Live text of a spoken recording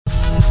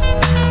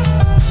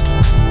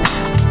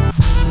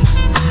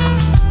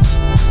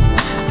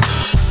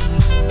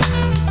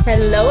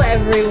Hello,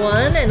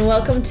 everyone, and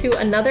welcome to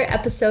another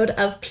episode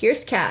of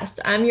PierceCast.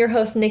 I'm your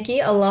host,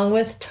 Nikki, along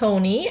with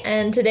Tony,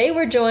 and today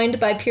we're joined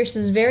by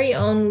Pierce's very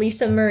own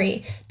Lisa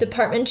Murray,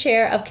 Department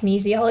Chair of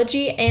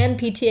Kinesiology and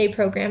PTA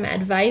Program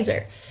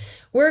Advisor.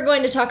 We're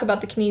going to talk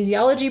about the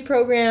kinesiology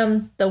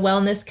program, the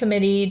wellness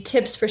committee,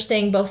 tips for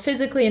staying both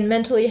physically and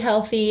mentally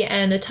healthy,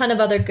 and a ton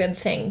of other good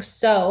things.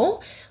 So,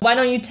 why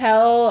don't you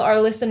tell our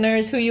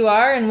listeners who you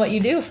are and what you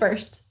do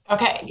first?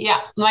 Okay,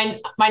 yeah.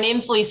 My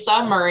name's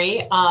Lisa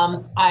Murray.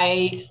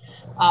 I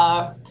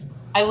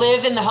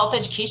live in the Health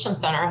Education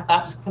Center.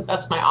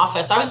 That's my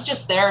office. I was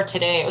just there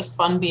today. It was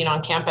fun being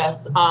on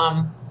campus.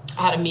 I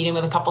had a meeting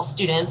with a couple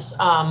students.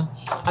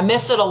 I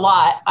miss it a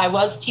lot. I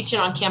was teaching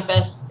on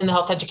campus in the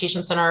Health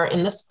Education Center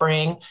in the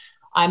spring.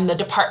 I'm the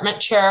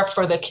department chair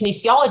for the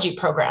kinesiology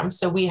program.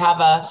 So we have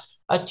a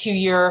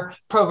 2-year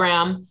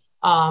program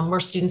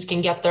where students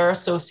can get their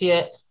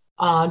associate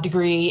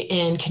degree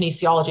in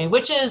kinesiology,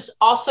 which is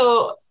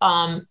also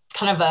kind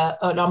of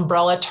an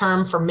umbrella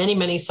term for many,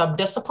 many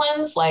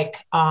subdisciplines like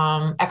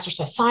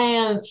exercise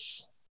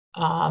science.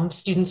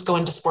 Students go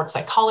into sports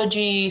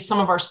psychology. Some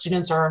of our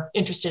students are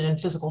interested in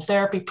physical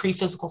therapy,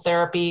 pre-physical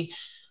therapy.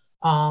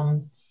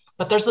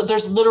 But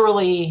there's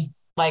literally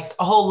like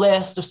a whole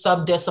list of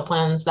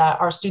subdisciplines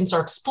that our students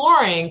are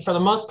exploring for the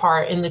most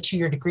part in the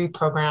 2-year degree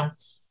program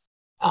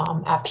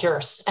at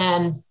Pierce.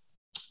 And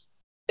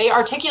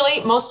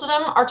most of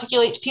them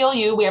articulate to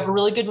PLU. We have a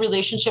really good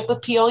relationship with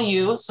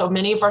PLU. So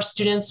many of our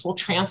students will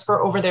transfer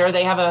over there.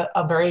 They have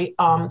a very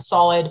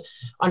solid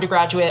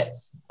undergraduate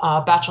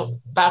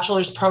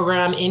bachelor's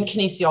program in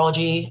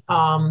kinesiology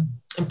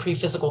and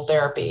pre-physical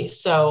therapy.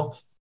 So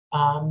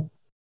I'm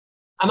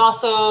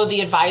also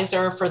the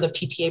advisor for the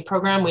PTA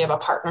program. We have a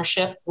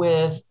partnership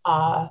with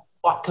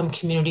Whatcom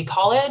Community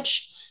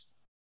College.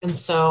 And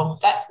so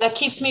that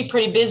keeps me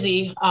pretty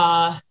busy.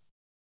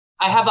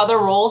 I have other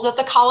roles at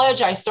the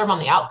college. I serve on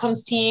the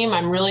outcomes team.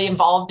 I'm really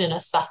involved in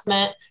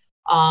assessment.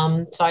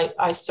 So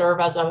I serve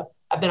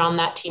I've been on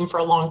that team for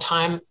a long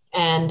time.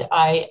 And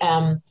I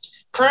am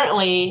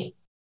currently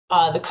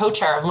the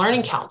co-chair of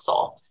Learning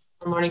Council.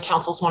 And Learning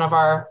Council is one of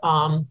our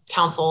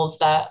councils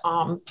that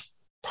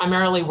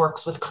primarily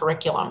works with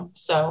curriculum.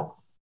 So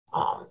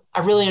I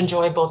really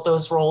enjoy both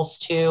those roles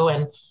too.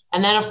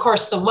 And then, of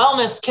course, the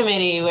wellness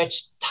committee,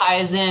 which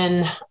ties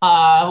in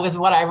with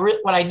what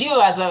I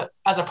do as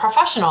a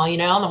professional. You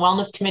know, the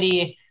wellness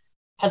committee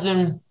has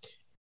been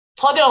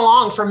plugging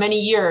along for many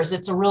years.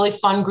 It's a really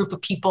fun group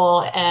of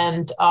people,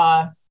 and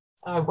I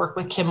work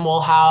with Kim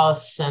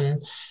Woolhouse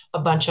and a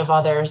bunch of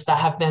others that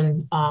have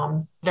been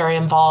very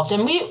involved.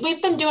 And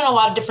we've been doing a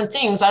lot of different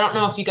things. I don't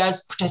know if you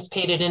guys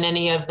participated in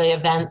any of the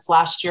events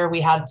last year.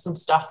 We had some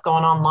stuff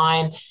going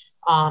online.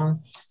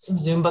 Some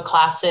Zumba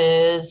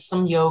classes,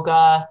 some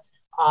yoga.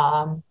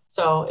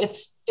 So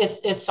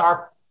it's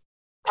our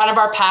kind of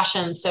our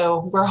passion.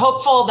 So we're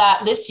hopeful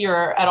that this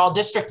year at All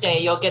District Day,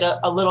 you'll get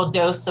a little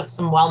dose of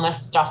some wellness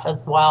stuff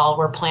as well.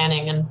 We're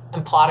planning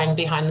and plotting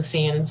behind the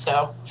scenes.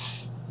 So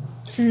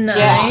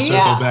nice.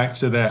 Circle back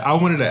to that. I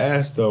wanted to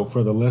ask though,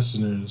 for the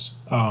listeners,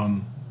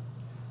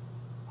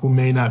 who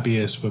may not be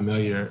as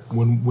familiar,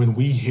 when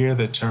we hear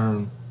the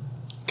term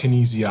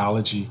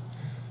kinesiology,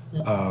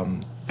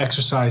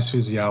 exercise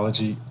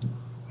physiology,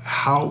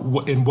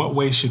 in what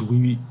way should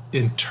we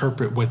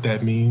interpret what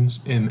that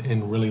means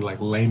in really like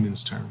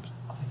layman's terms?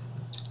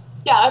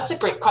 Yeah, that's a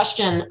great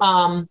question.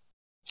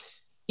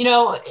 You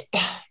know,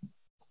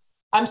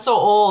 I'm so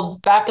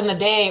old. Back in the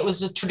day, it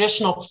was a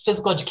traditional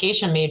physical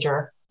education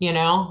major. You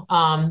know,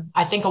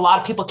 I think a lot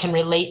of people can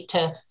relate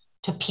to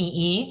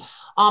PE,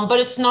 but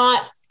it's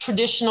not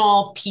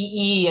traditional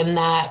PE in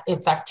that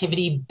it's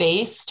activity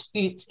based.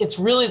 It's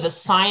really the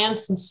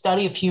science and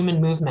study of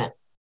human movement.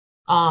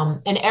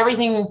 And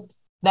everything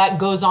that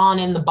goes on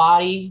in the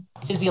body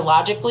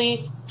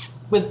physiologically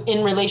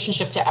in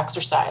relationship to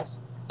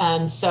exercise.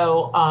 And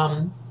so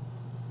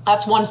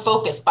that's one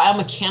focus.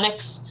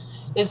 Biomechanics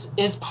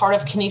is part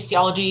of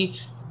kinesiology.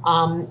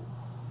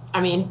 I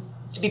mean,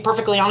 to be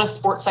perfectly honest,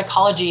 sports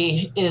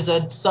psychology is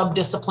a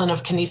subdiscipline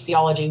of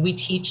kinesiology. We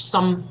teach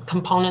some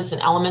components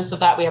and elements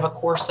of that. We have a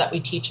course that we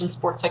teach in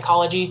sports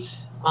psychology,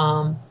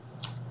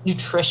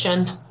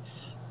 nutrition.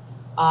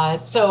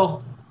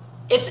 So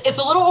it's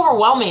a little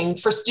overwhelming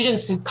for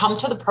students who come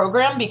to the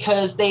program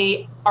because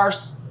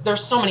there's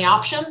so many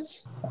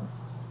options.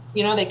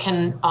 You know, they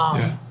can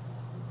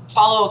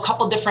follow a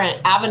couple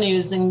different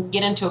avenues and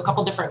get into a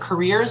couple different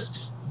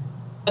careers,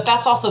 but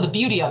that's also the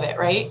beauty of it,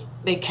 right?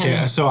 They can.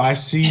 Yeah. So I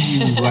see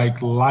you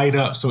like light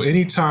up. So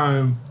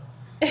anytime,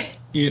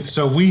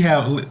 so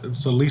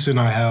Lisa and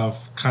I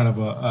have kind of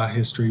a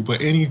history, but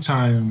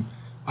anytime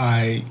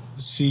I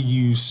see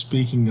you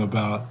speaking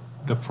about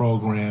the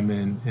program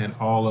and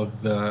all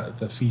of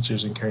the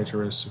features and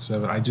characteristics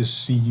of it, I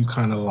just see you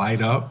kind of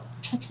light up.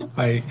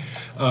 Like,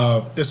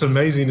 it's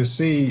amazing to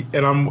see.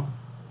 And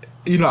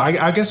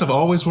I guess I've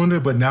always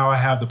wondered, but now I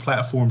have the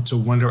platform to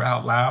wonder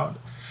out loud.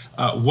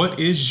 What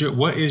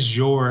is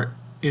your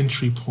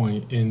entry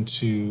point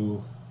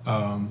into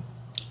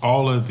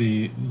all of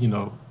the,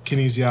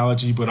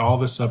 kinesiology, but all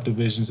the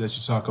subdivisions that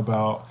you talk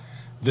about,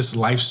 this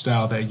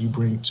lifestyle that you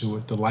bring to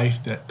it, the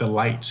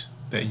light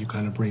that you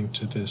kind of bring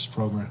to this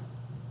program?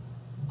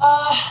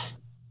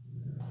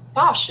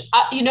 Gosh,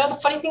 the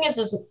funny thing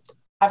is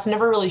I've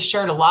never really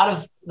shared a lot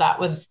of that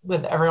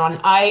with everyone.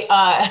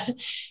 I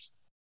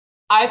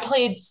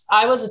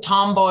was a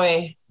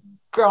tomboy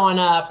growing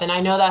up, and I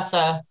know that's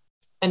an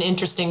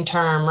interesting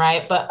term,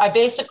 right? But I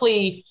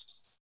basically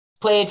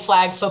played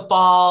flag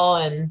football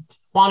and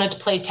wanted to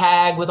play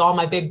tag with all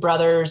my big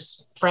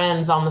brother's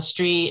friends on the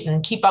street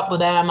and keep up with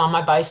them on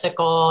my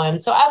bicycle.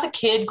 And so as a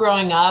kid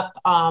growing up,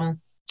 I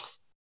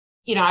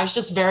was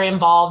just very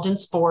involved in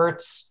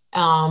sports.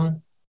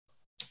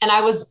 And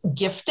I was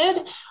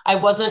gifted. I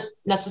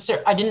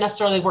didn't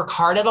necessarily work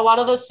hard at a lot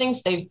of those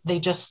things. They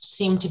just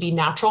seemed to be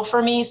natural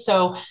for me.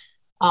 So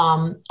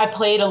I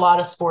played a lot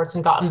of sports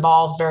and got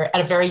involved at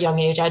a very young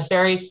age. I had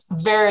very,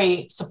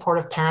 very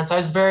supportive parents. I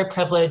was very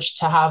privileged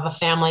to have a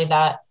family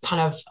that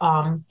kind of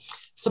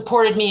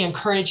supported me,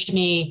 encouraged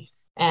me,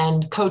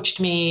 and coached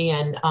me.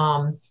 And,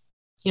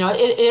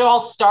 it all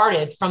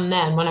started from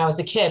then when I was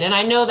a kid. And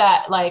I know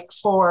that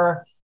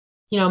for,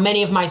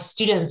 many of my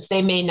students,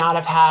 they may not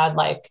have had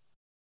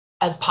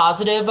as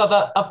positive of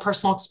a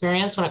personal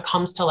experience when it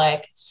comes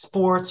to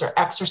sports or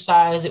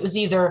exercise. It was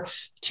either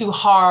too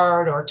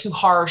hard or too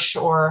harsh,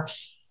 or,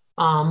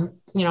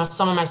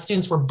 some of my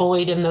students were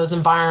bullied in those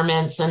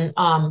environments. And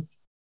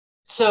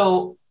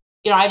so,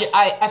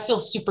 I feel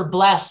super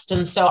blessed.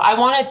 And so I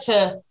wanted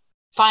to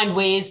find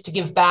ways to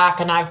give back.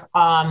 And I've,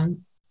 I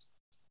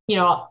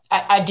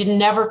did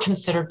never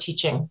consider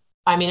teaching.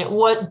 I mean, it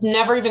would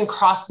never even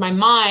crossed my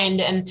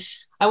mind. And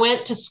I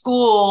went to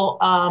school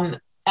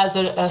as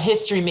a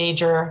history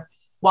major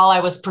while I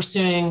was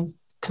pursuing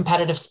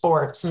competitive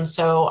sports. And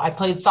so I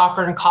played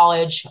soccer in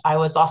college. I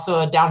was also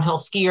a downhill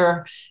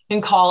skier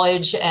in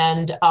college.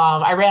 And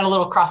I ran a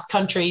little cross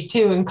country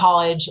too in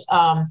college.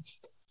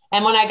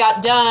 And when I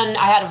got done,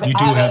 You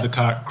do have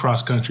the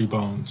cross country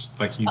bones.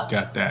 You've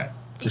got that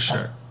for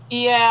sure.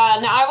 Yeah.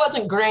 No, I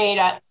wasn't great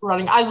at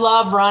running. I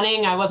love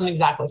running. I wasn't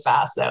exactly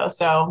fast though.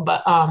 So,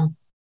 but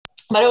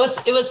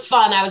it was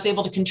fun. I was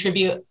able to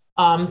contribute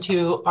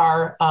to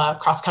our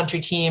cross country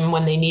team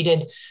when they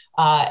needed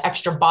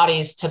extra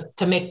bodies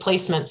to make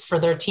placements for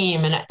their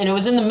team. And it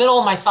was in the middle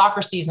of my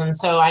soccer season.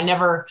 So I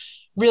never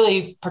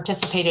really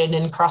participated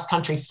in cross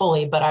country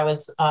fully, but I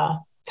was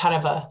kind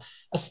of a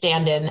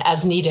stand-in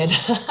as needed.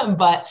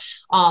 But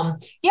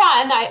and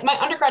my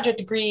undergraduate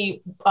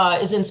degree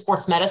is in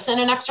sports medicine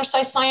and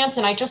exercise science.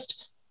 And I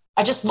just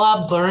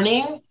loved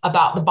learning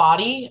about the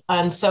body.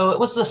 And so it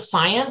was the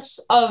science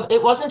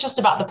it wasn't just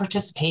about the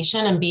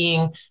participation and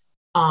being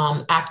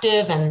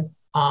active and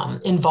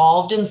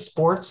involved in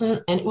sports.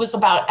 And it was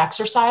about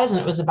exercise,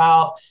 and it was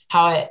about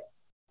how it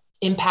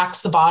impacts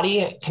the body.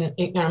 It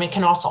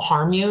can also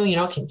harm you,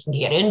 can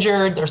get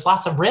injured. There's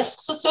lots of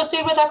risks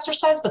associated with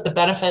exercise, but the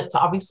benefits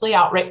obviously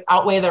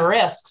outweigh the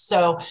risks.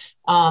 So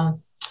I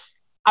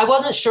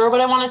wasn't sure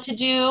what I wanted to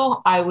do.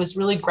 I was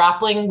really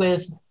grappling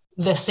with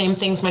the same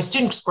things my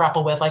students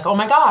grapple with, oh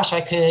my gosh,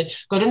 I could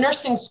go to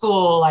nursing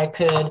school. I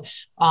could,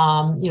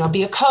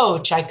 be a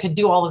coach. I could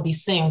do all of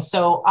these things.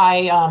 So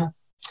I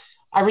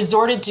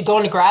resorted to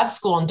going to grad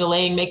school and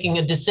delaying making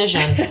a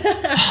decision.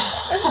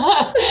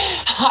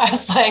 I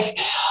was like,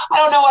 I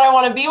don't know what I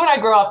want to be when I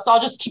grow up, so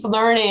I'll just keep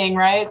learning.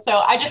 Right.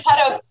 So I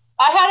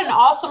had an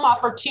awesome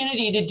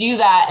opportunity to do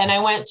that. And I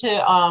went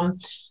to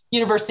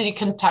University of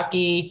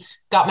Kentucky,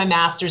 got my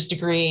master's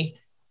degree,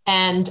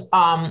 and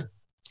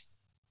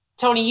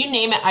Tony, you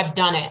name it, I've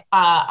done it.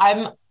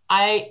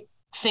 I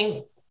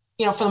think,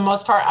 for the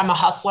most part, I'm a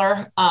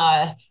hustler,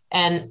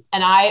 and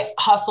I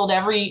hustled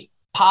every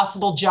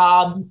possible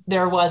job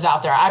there was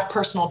out there. I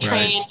personal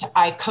trained, right.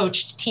 I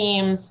coached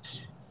teams,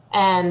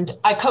 and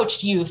I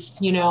coached youth.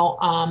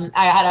 I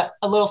had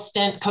a little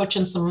stint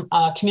coaching some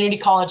community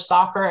college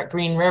soccer at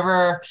Green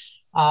River,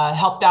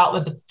 helped out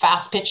with the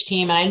fast pitch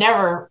team. And I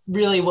never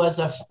really was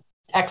an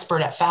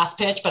expert at fast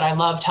pitch, but I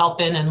loved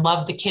helping and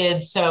loved the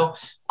kids. So,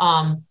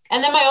 and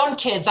then my own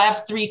kids, I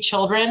have 3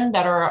 children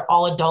that are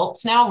all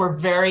adults now. We're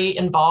very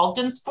involved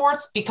in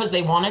sports because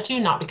they wanted to,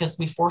 not because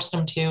we forced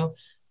them to.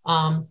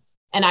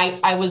 And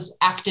I was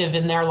active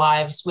in their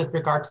lives with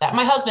regard to that.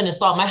 My husband as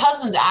well. My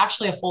husband's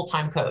actually a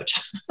full-time coach.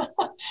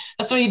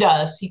 That's what he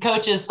does. He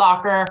coaches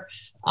soccer,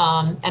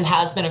 and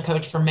has been a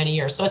coach for many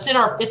years. So it's in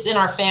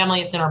our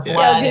family. It's in our blood.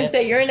 Yeah, I was going to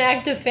say, you're an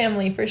active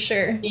family for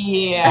sure.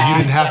 Yeah. You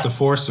didn't have to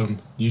force them.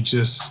 You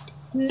just...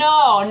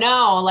 No,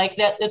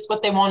 that's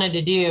what they wanted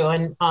to do.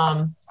 And,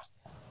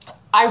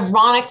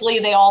 ironically,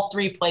 they all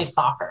 3 play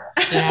soccer.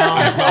 Okay.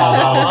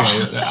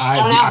 The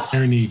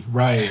irony,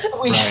 right?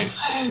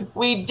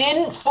 We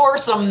didn't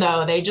force them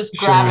though; they just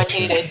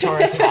gravitated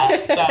towards that.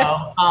 So,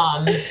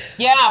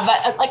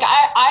 but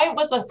I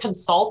was a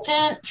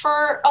consultant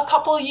for a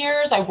couple of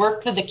years. I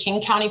worked with the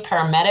King County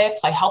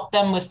paramedics. I helped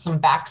them with some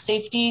back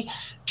safety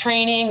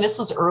training. This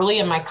was early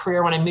in my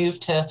career when I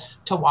moved to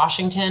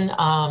Washington.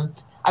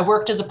 I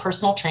worked as a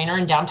personal trainer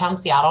in downtown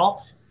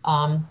Seattle.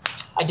 I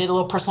did a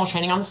little personal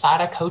training on the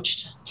side. I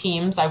coached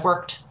teams. I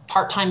worked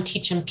part-time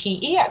teaching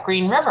PE at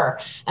Green River.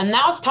 And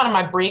that was kind of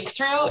my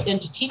breakthrough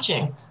into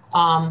teaching.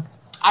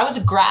 I was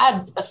a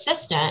grad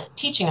assistant,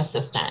 teaching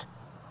assistant.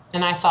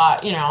 And I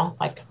thought,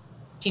 like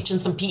teaching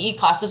some PE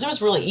classes, it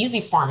was really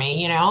easy for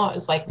me. It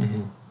was like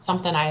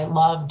something I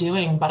loved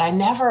doing, but I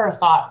never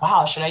thought,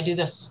 wow, should I do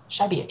this?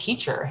 Should I be a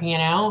teacher?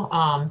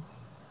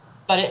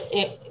 But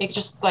it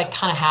just like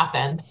kind of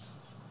happened.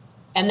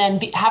 And then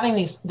having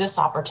this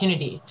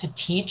opportunity to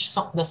teach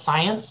the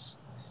science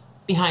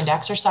behind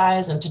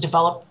exercise and to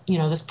develop,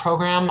 this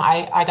program,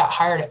 I got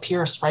hired at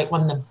Pierce right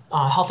when the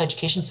Health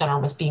Education Center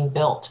was being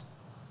built.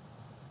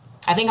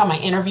 I think on my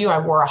interview, I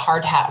wore a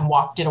hard hat and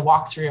did a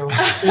walkthrough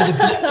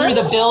through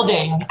the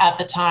building at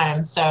the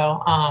time.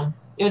 So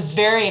it was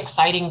very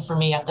exciting for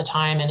me at the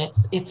time, and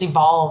it's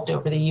evolved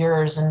over the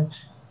years. And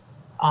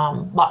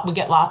we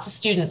get lots of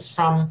students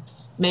from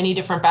many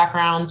different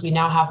backgrounds. We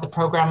now have the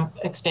program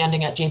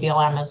expanding at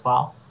JBLM as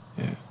well.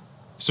 Yeah.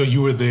 So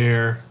you were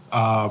there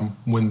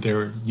when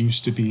there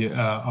used to be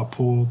a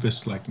pool,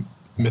 this like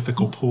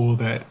mythical pool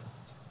that.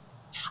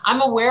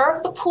 I'm aware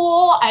of the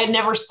pool. I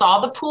never saw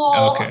the pool.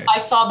 Okay. I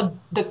saw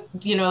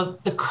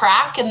the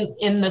crack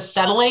in the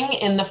settling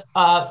in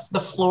the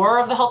floor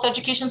of the Health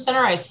Education Center.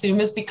 I assume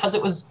is because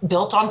it was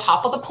built on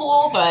top of the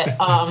pool. But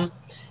I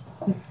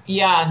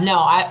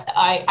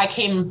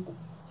came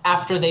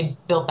after they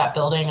built that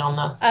building on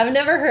the. I've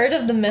never heard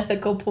of the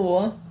mythical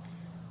pool.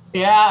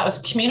 Yeah, it was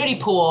a community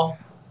pool.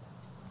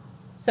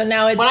 So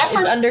now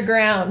it's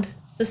underground.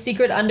 It's a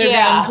secret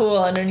underground pool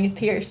underneath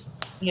Pierce.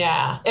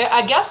 Yeah,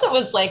 I guess it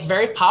was like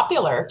very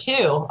popular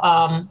too.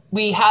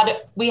 We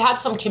had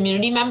some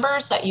community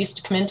members that used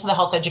to come into the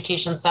Health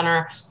Education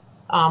Center.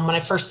 When I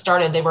first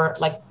started, they were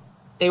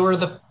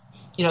the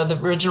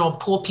original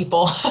pool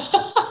people,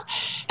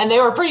 and they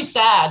were pretty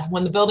sad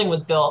when the building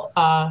was built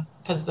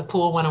because the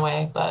pool went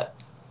away. But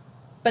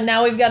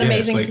now we've got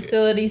amazing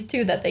facilities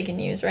too that they can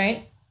use,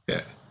 right?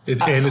 Yeah,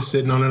 and it's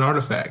sitting on an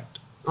artifact.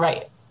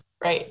 Right.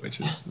 Which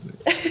is.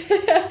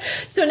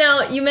 So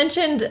now you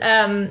mentioned,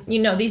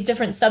 these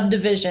different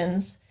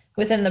subdivisions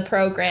within the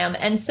program.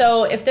 And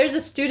so if there's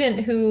a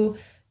student who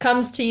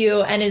comes to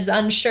you and is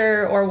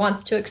unsure or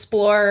wants to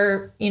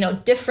explore,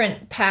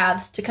 different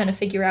paths to kind of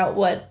figure out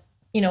what,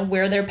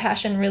 where their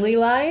passion really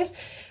lies,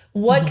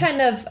 what kind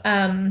of,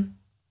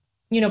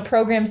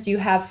 programs do you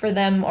have for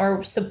them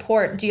or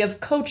support? Do you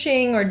have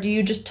coaching or do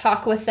you just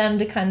talk with them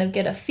to kind of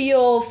get a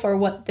feel for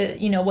what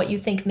what you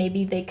think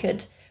maybe they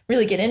could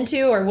really get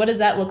into, or what does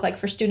that look like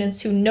for students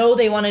who know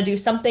they want to do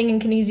something in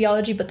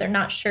kinesiology, but they're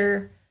not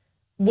sure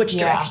which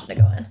direction to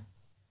go in?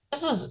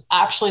 This is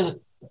actually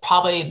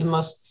probably the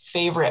most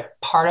favorite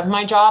part of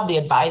my job, the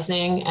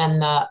advising and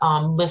the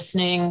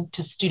listening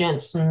to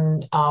students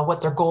and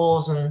what their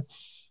goals and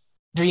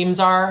dreams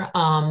are.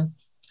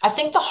 I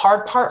think the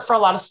hard part for a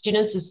lot of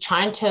students is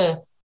trying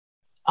to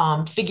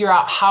figure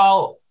out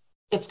how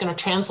it's going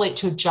to translate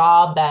to a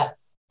job that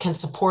can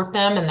support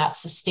them and that's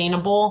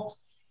sustainable.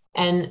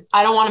 And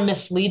I don't want to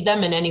mislead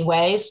them in any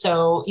way.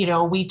 So,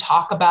 we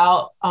talk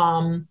about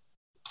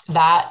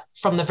that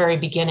from the very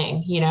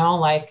beginning,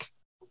 like,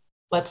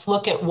 let's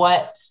look at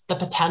what the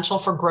potential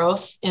for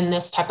growth in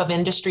this type of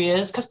industry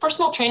is. Because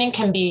personal training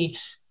can be,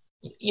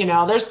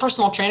 there's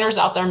personal trainers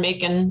out there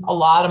making a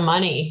lot of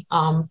money,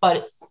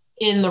 but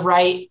in the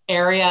right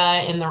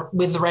area,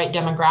 with the right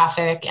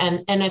demographic.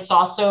 And it's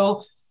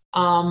also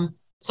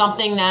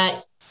something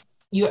that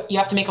you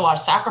have to make a lot of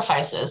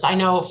sacrifices. I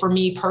know for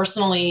me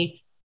personally,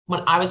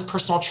 when I was a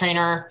personal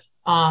trainer,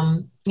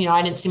 I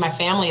didn't see my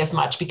family as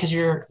much because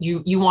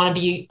you want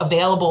to be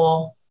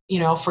available,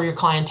 for your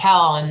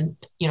clientele. And,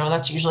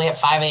 that's usually at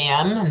 5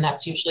 a.m. and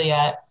that's usually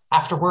at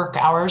after work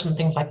hours and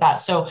things like that.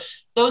 So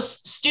those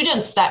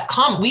students that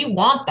come, we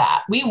want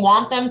that. We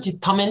want them to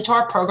come into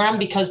our program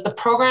because the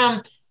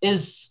program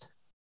it's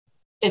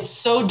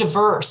so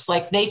diverse.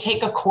 Like they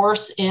take a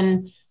course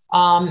in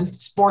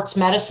sports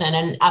medicine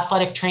and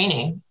athletic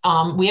training.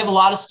 We have a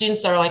lot of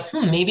students that are like,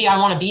 maybe I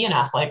want to be an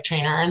athletic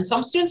trainer. And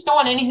some students don't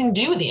want anything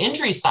to do with the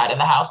injury side of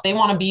the house. They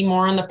want to be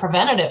more on the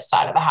preventative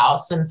side of the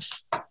house. And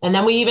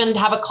then we even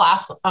have a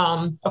class,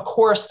 a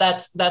course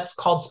that's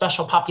called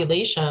special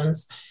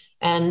populations.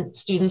 And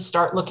students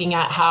start looking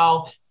at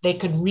how they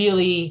could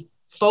really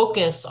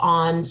focus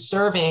on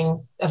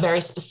serving a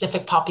very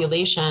specific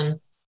population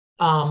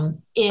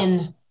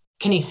in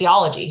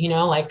kinesiology,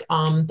 like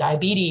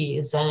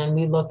diabetes. And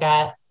we look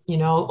at, a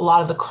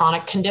lot of the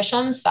chronic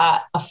conditions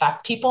that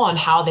affect people and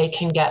how they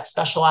can get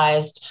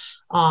specialized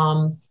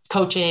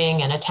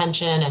coaching and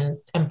attention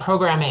and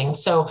programming.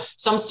 So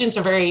some students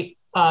are very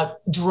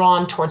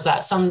drawn towards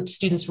that. Some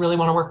students really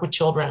want to work with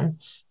children.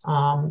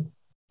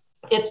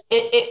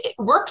 It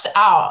works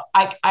out.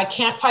 I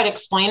can't quite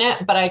explain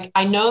it, but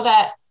I know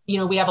that,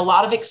 we have a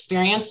lot of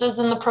experiences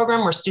in the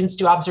program where students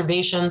do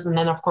observations and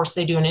then of course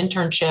they do an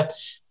internship.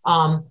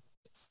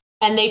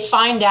 And they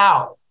find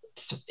out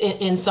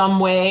in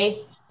some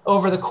way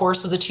over the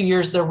course of the 2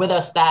 years they're with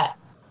us that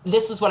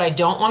this is what I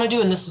don't want to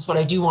do and this is what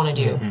I do want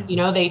to do.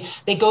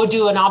 Mm-hmm. They go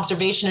do an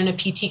observation in a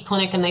PT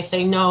clinic and they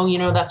say,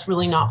 no, that's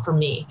really not for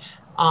me.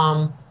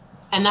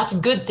 and that's a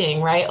good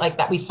thing, right? Like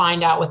that we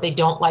find out what they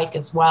don't like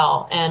as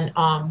well.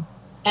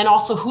 And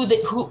also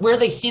where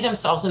they see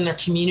themselves in their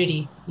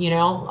community, you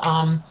know,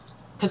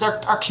 because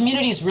our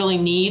communities really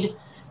need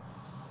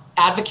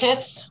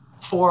advocates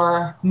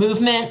for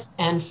movement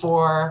and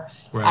for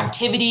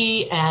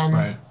activity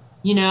and,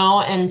 you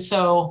know, and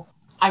so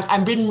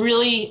I've been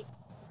really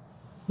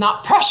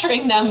not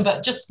pressuring them,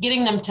 but just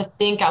getting them to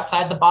think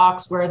outside the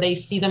box where they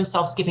see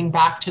themselves giving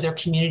back to their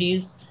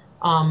communities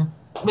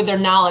with their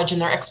knowledge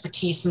and their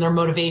expertise and their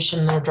motivation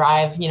and their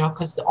drive, you know,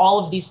 because all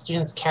of these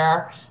students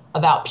care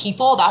about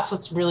people. That's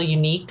what's really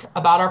unique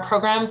about our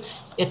program.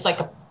 It's like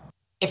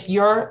if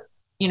you're,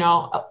 you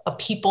know, a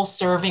people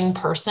serving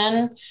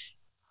person,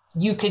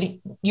 you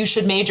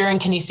should major in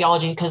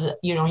kinesiology because,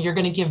 you know, you're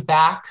going to give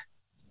back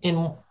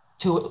to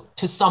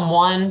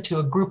someone, to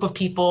a group of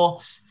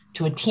people,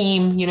 to a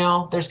team. You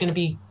know, there's going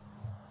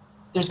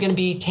to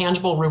be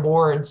tangible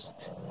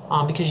rewards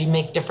because you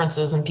make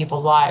differences in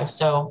people's lives.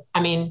 So,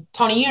 I mean,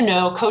 Tony, you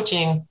know,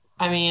 coaching,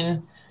 I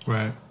mean,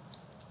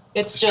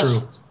 it's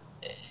just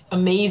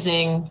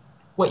amazing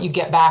what you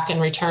get back in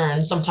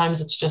return. Sometimes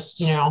it's just,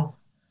 you know,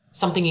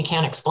 something you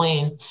can't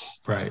explain.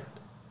 Right.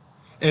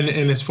 And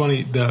it's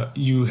funny that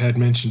you had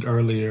mentioned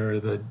earlier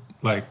the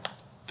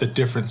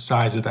different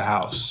sides of the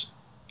house,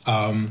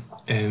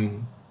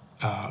 and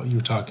you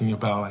were talking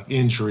about like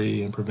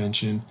injury and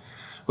prevention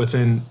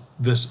within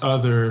this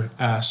other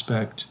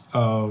aspect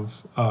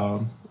of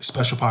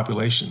special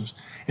populations,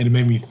 and it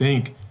made me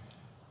think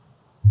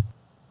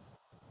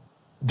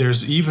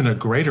there's even a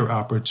greater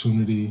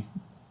opportunity.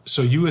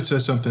 So you had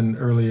said something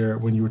earlier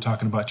when you were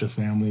talking about your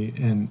family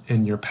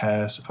and your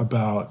past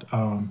about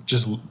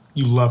just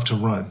you love to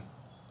run.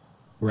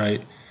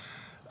 Right.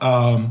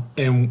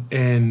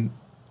 And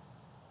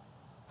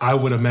I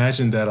would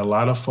imagine that a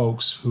lot of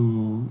folks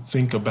who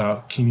think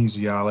about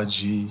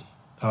kinesiology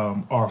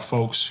are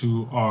folks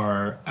who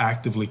are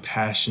actively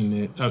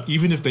passionate.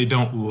 Even if they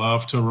don't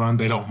love to run,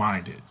 they don't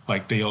mind it.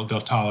 Like they'll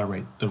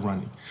tolerate the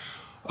running.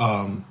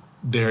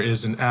 There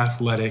is an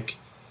athletic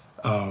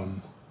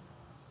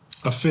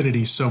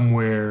affinity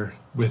somewhere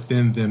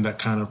within them that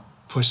kind of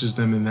pushes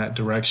them in that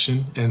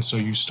direction. And so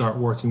you start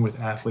working with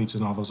athletes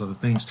and all those other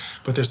things.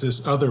 But there's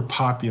this other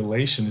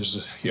population,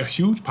 there's a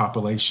huge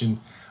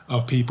population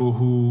of people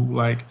who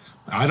like,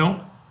 I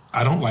don't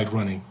like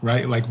running,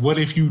 right? Like, what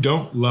if you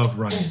don't love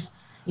running?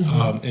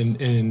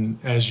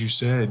 And as you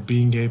said,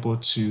 being able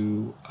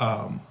to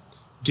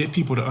get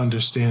people to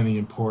understand the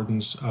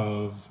importance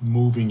of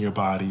moving your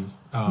body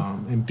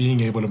and being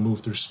able to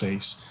move through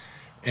space,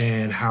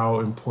 and how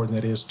important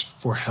that is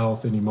for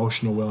health and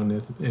emotional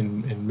wellness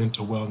and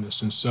mental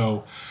wellness. And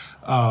so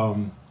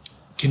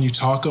can you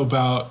talk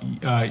about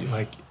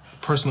like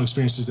personal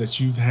experiences that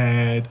you've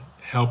had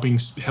helping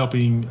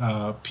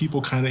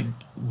people kind of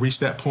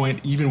reach that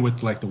point, even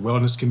with like the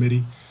wellness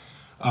committee,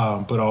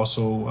 but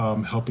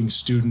also helping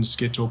students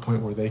get to a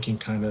point where they can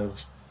kind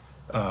of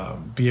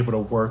be able to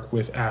work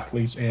with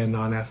athletes and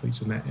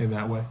non-athletes in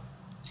that way?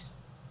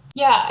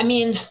 Yeah, I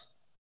mean,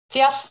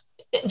 the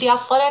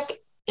athletic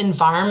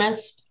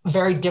environment's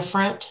very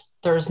different.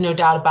 There's no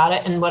doubt about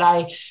it. And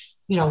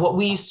what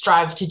we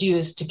strive to do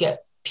is to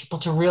get people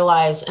to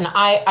realize, and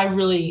I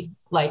really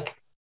like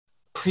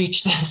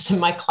preach this in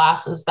my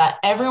classes, that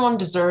everyone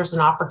deserves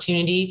an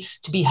opportunity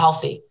to be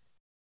healthy.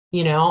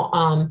 You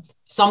know,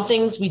 some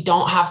things we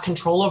don't have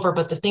control over,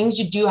 but the things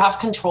you do have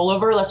control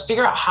over, let's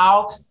figure out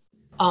how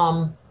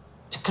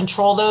to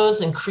control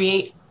those and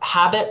create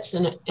habits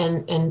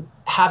and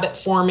habit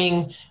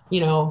forming. You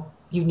know,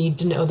 you need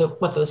to know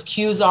what those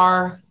cues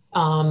are.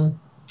 And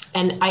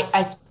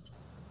I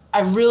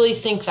really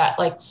think that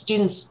like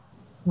students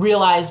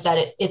realize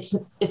that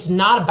it's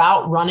not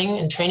about running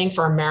and training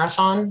for a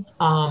marathon.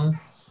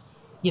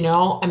 You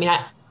know, I mean,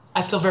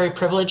 I feel very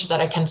privileged that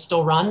I can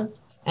still run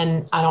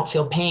and I don't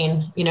feel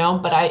pain, you know,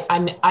 but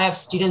I have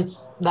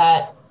students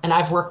and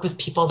I've worked with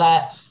people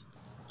that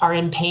are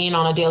in pain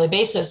on a daily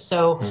basis.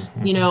 So,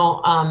 you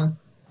know,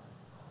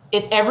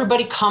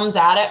 everybody comes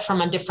at it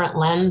from a different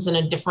lens and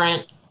a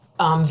different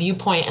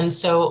viewpoint. And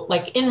so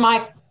like in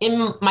my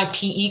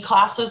PE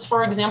classes,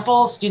 for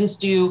example, students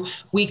do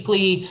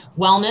weekly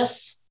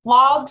wellness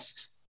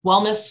logs,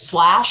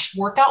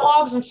 wellness/workout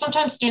logs. And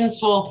sometimes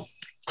students will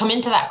come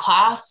into that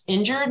class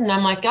injured. And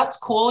I'm like, that's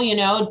cool. You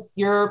know,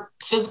 your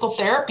physical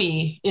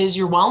therapy is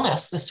your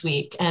wellness this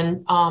week.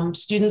 And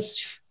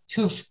students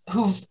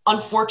who've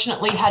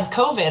unfortunately had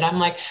COVID, I'm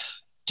like,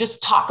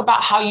 just talk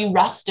about how you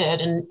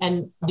rested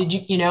and did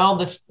you,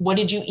 what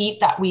did you eat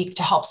that week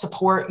to help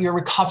support your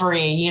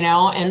recovery, you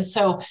know? And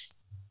so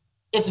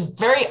it's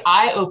very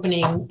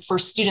eye-opening for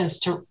students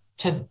to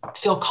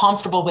feel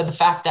comfortable with the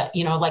fact that,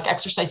 you know, like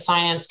exercise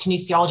science,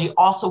 kinesiology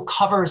also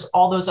covers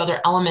all those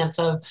other elements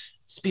of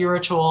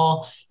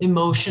spiritual,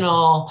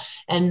 emotional,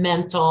 and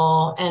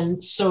mental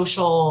and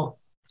social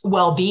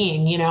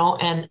well-being, you know?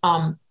 And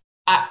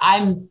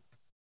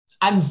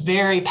I'm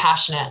very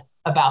passionate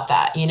about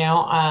that. You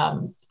know,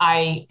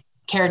 I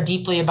care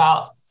deeply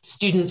about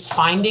students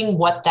finding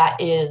what that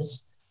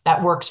is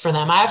that works for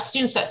them. I have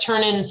students that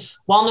turn in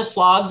wellness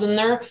logs and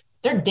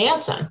they're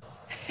dancing.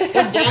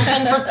 They're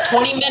dancing for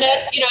 20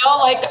 minutes,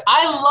 like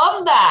I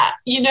love that,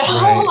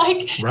 Right.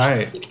 like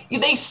Right.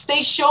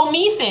 they show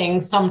me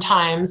things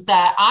sometimes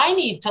that I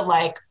need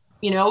to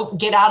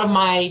get out of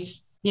my,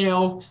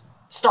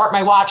 start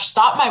my watch,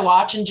 stop my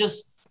watch and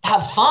just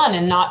have fun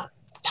and not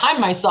time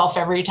myself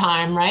every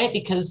time. Right.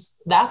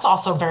 Because that's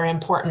also very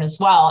important as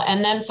well.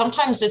 And then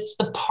sometimes it's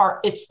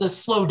the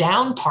slow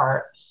down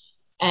part.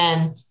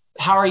 And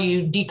how are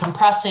you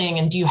decompressing?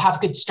 And do you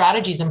have good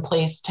strategies in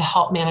place to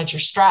help manage your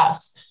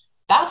stress?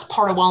 That's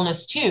part of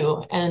wellness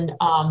too. And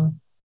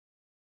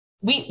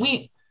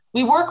we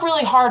work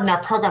really hard in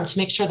our program to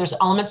make sure there's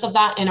elements of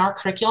that in our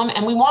curriculum.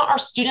 And we want our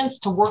students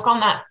to work on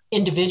that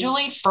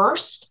individually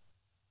first.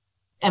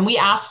 And we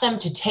ask them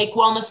to take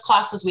wellness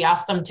classes. We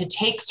ask them to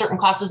take certain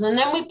classes. And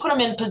then we put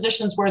them in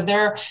positions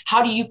where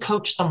how do you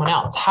coach someone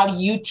else? How do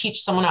you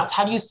teach someone else?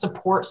 How do you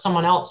support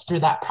someone else through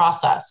that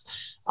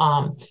process?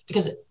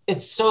 Because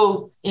it's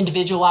so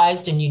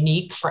individualized and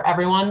unique for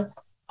everyone.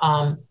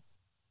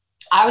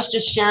 I was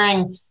just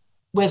sharing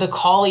with a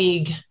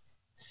colleague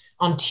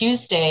on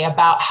Tuesday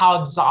about how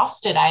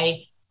exhausted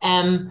I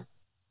am,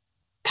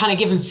 kind of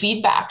giving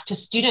feedback to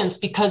students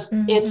because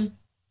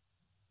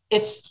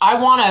I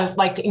want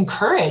to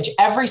encourage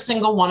every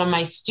single one of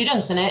my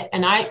students in it.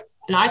 And I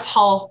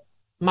tell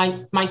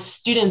my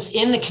students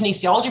in the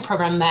kinesiology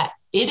program that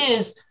it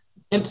is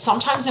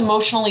sometimes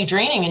emotionally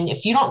draining. And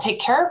if you don't take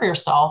care of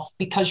yourself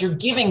because you're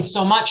giving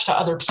so much to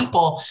other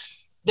people,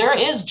 there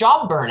is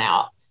job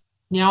burnout.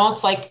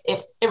 It's like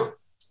if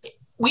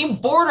we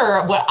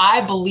border what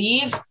I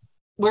believe,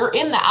 we're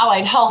in the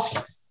allied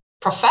health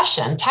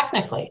profession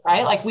technically,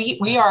 right? Like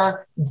we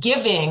are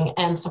giving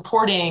and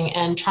supporting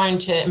and trying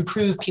to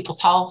improve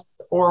people's health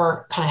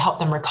or kind of help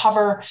them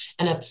recover.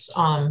 And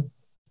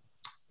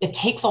it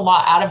takes a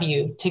lot out of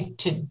you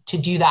to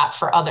do that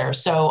for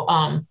others. So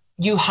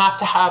you have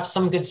to have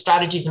some good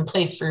strategies in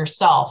place for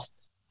yourself.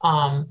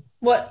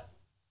 What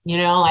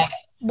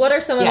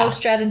are some of those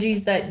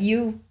strategies that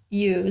you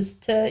use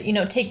to,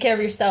 take care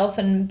of yourself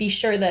and be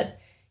sure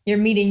that you're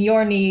meeting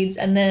your needs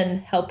and then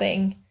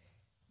helping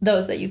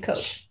those that you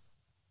coach?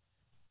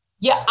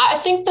 Yeah, I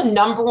think the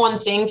number one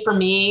thing for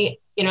me,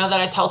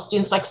 that I tell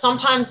students,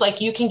 sometimes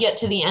you can get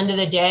to the end of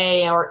the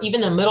day or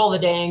even the middle of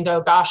the day and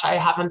go, gosh, I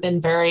haven't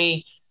been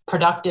very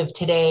productive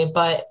today,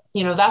 but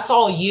that's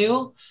all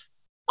you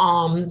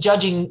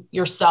judging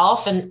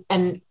yourself.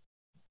 And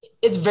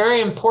it's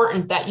very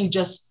important that you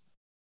just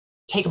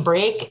take a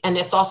break. And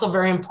it's also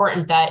very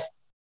important that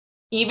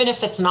even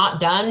if it's not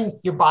done,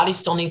 your body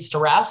still needs to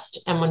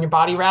rest. And when your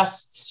body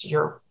rests,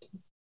 your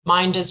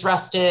mind is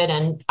rested.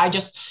 And I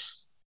just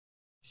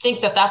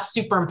think that that's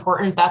super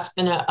important. That's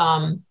been a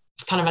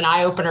kind of an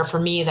eye opener for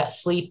me, that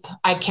sleep.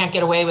 I can't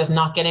get away with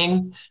not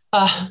getting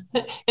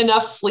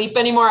enough sleep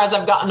anymore. As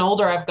I've gotten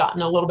older, I've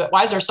gotten a little bit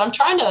wiser. So I'm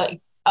trying to,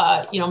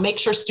 make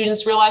sure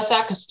students realize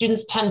that, because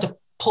students tend to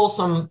pull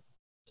some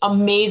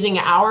amazing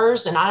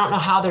hours and I don't know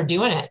how they're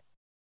doing it.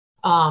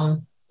 I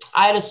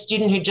had a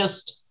student who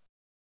just,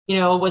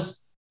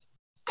 was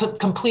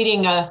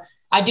completing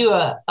I do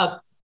a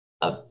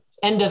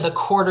end of the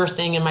quarter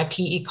thing in my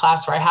PE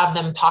class where I have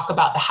them talk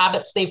about the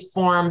habits they've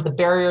formed, the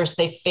barriers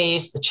they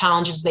faced, the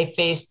challenges they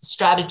faced, the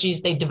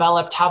strategies they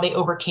developed, how they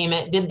overcame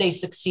it. Did they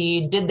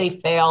succeed? Did they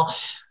fail?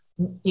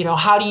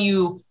 How do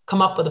you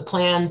come up with a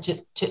plan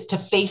to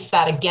face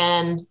that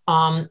again?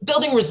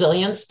 Building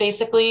resilience,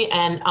 basically.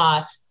 And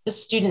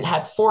this student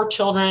had 4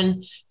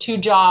 children, 2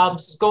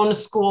 jobs, going to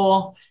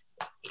school.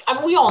 I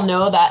mean, we all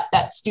know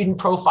that student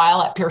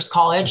profile at Pierce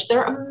College.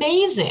 They're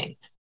amazing.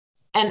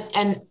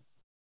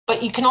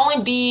 But you can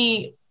only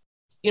be,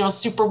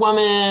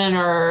 Superwoman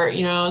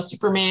or,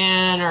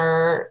 Superman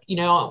or,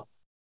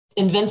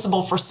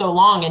 invincible for so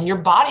long. And your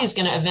body is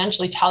going to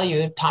eventually tell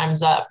you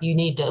time's up. You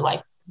need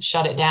to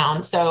shut it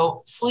down.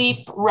 So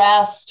sleep,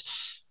 rest.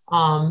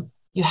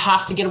 You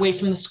have to get away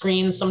from the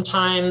screen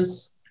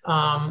sometimes.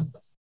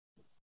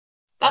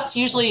 That's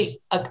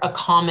usually a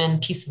common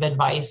piece of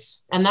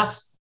advice. And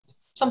that's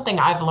something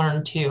I've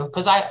learned too,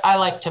 because I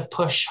like to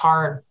push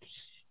hard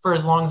for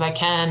as long as I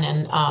can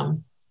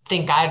and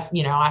think I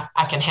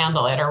can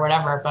handle it or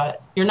whatever,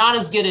 but you're not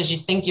as good as you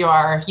think you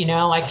are,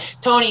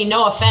 Tony,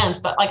 no offense,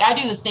 but I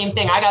do the same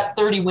thing. I got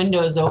 30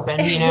 windows open,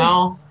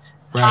 right.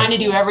 Trying to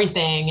do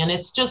everything. And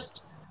it's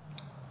just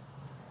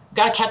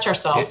got to catch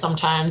ourselves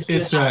sometimes.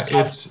 It's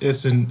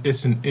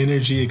an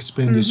energy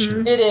expenditure.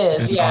 Mm-hmm. It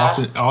is. And yeah.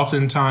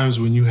 Oftentimes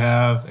when you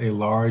have a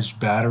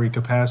large battery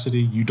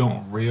capacity, you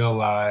don't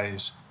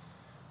realize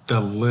the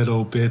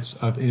little bits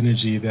of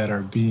energy that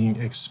are being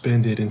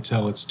expended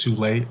until it's too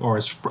late or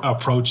it's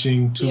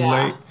approaching too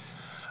late.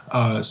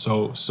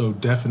 So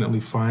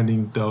definitely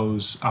finding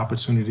those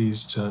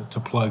opportunities to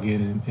plug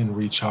in and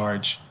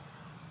recharge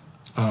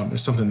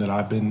is something that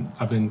I've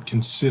been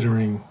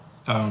considering,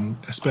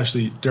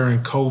 especially during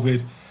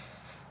COVID.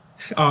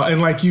 And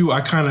like you,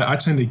 I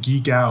tend to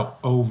geek out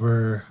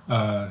over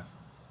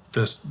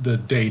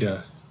the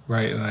data,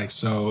 right? Like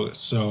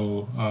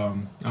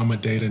I'm a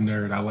data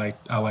nerd. I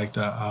like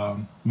to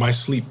my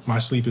sleep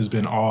has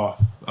been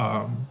off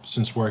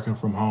since working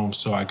from home.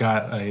 So I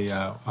got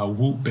a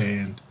Whoop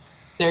band,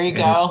 There you and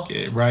go.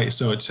 right.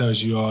 So it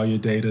tells you all your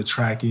data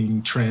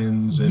tracking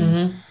trends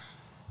and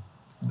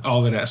Mm-hmm.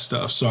 all of that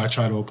stuff. So I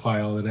try to apply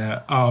all of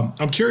that.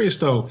 I'm curious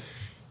though.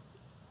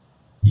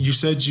 You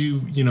said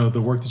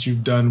the work that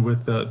you've done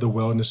with the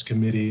wellness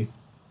committee,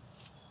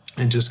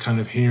 and just kind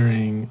of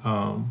hearing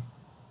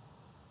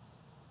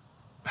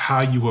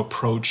how you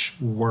approach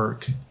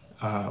work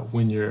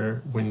when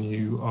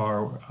you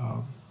are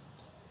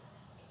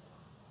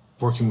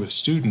working with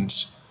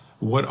students.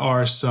 What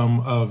are some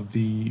of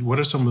the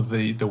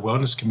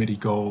wellness committee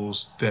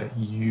goals that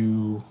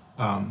you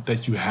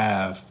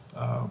have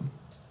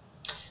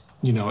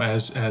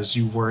as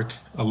you work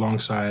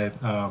alongside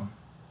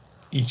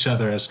each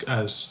other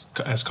as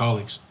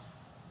colleagues?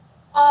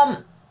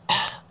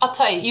 I'll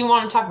tell you, you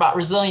want to talk about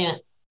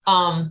resilient.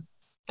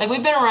 Like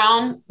we've been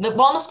around, the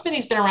wellness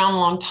committee's been around a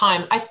long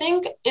time. I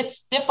think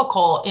it's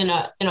difficult in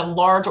a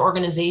large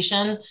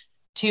organization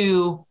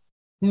to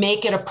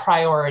make it a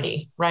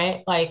priority,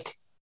 right? Like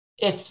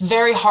it's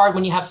very hard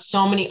when you have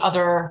so many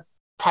other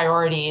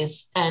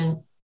priorities. And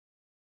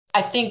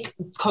I think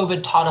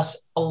COVID taught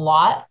us a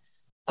lot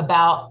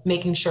about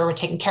making sure we're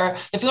taking care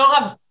of, if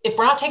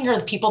we're not taking care of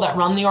the people that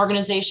run the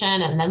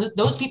organization, and then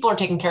those people are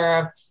taking care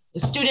of the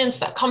students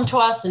that come to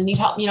us and need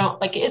help,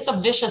 like it's a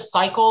vicious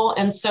cycle.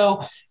 And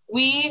so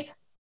we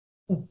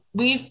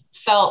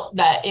felt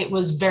that it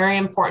was very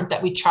important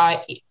that we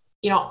try,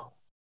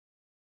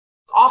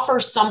 offer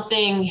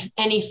something,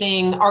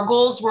 anything. Our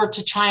goals were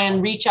to try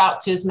and reach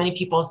out to as many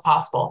people as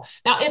possible.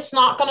 Now, it's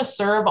not going to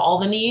serve all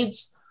the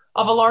needs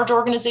of a large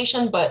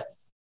organization, but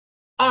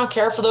I don't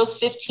care for those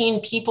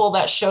 15 people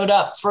that showed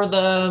up for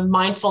the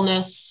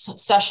mindfulness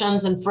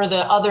sessions and for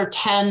the other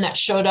 10 that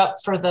showed up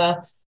for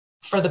the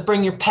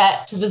bring your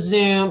pet to the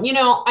Zoom.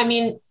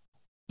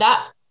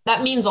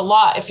 That means a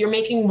lot. If you're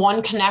making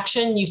one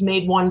connection, you've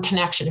made one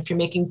connection. If you're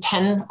making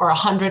 10 or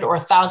 100 or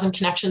 1,000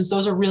 connections,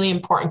 those are really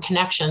important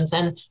connections.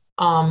 And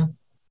that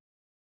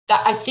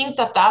I think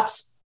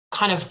that's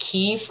kind of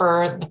key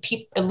for the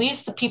people, at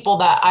least the people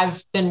that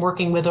I've been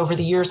working with over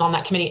the years on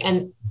that committee.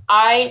 And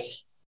I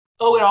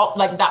owe it all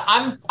like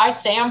that. I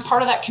say I'm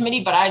part of that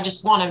committee, but I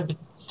just wanted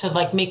to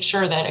like make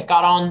sure that it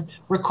got on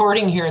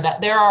recording here,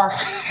 that there are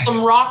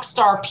some rock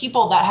star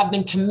people that have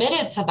been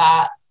committed to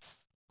that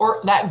or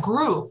that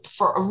group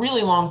for a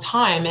really long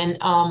time. And,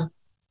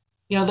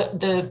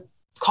 the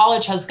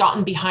college has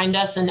gotten behind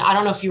us. And I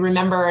don't know if you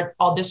remember at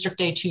All District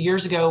Day 2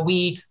 years ago,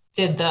 we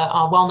did the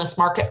wellness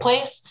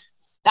marketplace.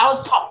 That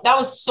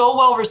was so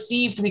well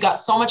received. We got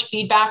so much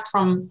feedback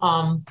from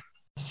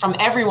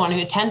everyone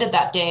who attended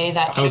that day.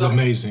 That was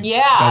amazing.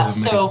 Yeah. That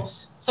was amazing.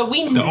 So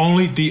we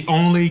the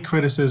only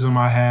criticism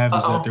I have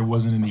is that there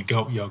wasn't any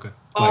goat yoga.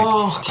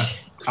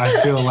 I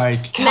feel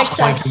like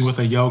flanking with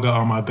a yoga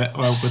on my back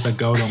or with a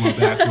goat on my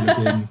back would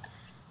have been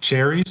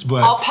cherries.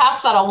 But I'll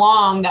pass that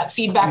along, that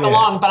feedback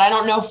along. But I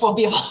don't know if we'll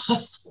be able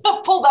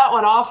to pull that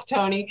one off,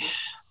 Tony.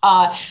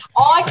 All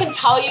I can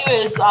tell you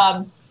is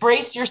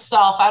brace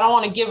yourself. I don't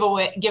want to give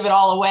it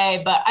all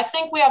away, but I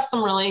think we have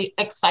some really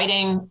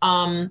exciting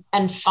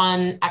and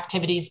fun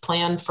activities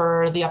planned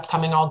for the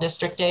upcoming All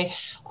District Day.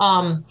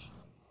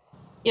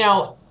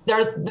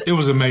 It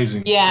was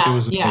amazing. Yeah. It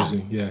was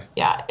amazing.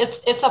 Yeah.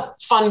 It's a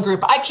fun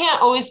group. I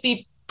can't always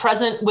be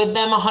present with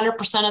them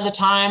 100% of the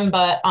time,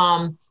 but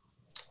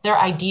their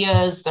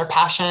ideas, their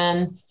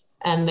passion,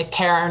 and the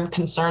care and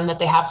concern that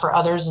they have for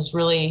others is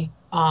really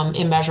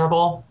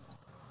immeasurable.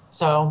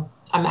 So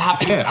I'm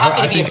happy. Yeah,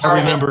 happy I to be think I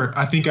remember.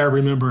 I think I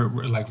remember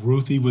like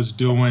Ruthie was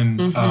doing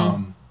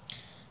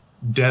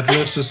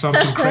deadlifts or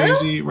something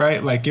crazy,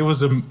 right? Like it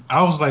was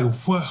I was like,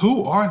 what?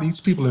 Who are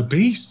these people? Are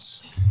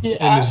beasts in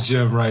this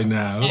gym right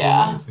now? It was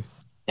amazing.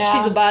 Yeah.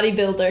 She's a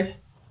bodybuilder.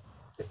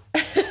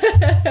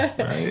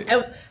 Right.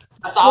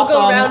 That's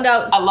awesome. We'll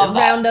go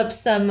round up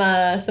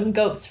some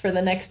goats for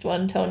the next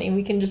one, Tony.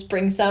 We can just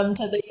bring some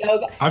to the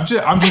yoga. I'm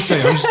just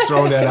saying. I'm just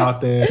throwing that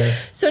out there.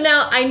 So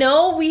now I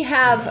know we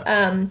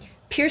have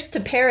Pierce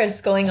to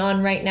Paris going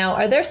on right now.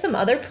 Are there some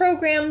other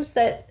programs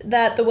that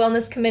the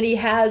Wellness Committee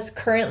has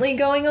currently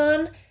going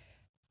on?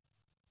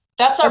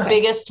 That's our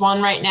biggest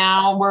one right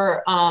now.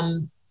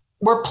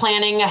 We're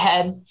planning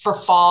ahead for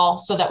fall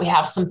so that we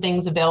have some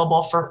things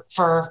available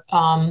for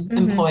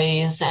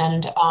employees.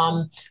 And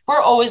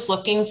we're always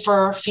looking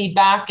for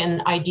feedback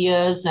and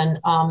ideas. And,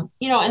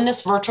 in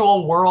this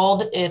virtual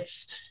world,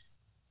 it's,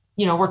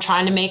 we're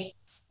trying to make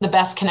the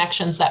best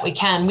connections that we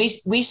can.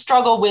 We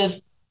struggle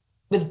with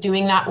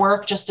doing that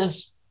work just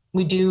as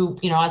we do,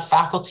 as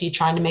faculty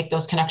trying to make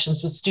those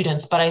connections with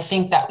students. But I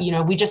think that,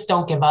 we just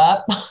don't give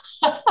up.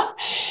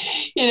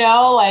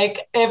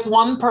 Like if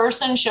one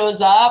person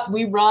shows up,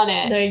 we run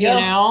it, there you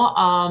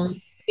go.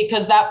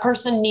 Because that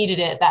person needed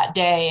it that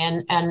day.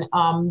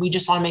 And we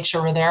just want to make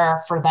sure we're there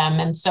for them.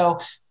 And so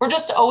we're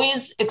just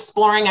always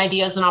exploring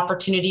ideas and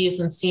opportunities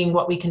and seeing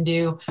what we can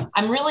do.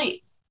 I'm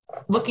really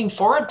looking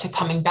forward to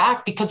coming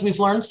back because we've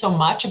learned so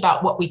much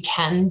about what we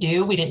can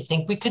do, we didn't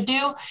think we could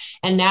do.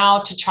 And now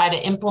to try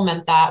to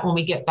implement that when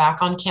we get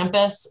back on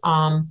campus,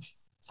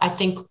 I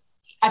think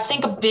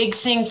a big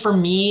thing for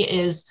me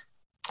is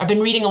I've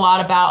been reading a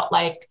lot about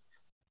like,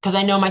 because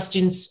I know my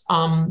students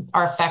are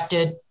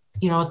affected,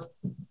 you know,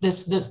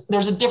 there's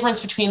a difference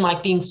between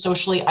like being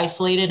socially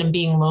isolated and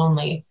being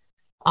lonely.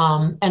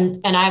 And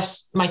I've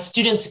my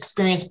students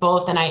experience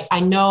both. And I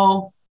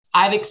know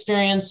I've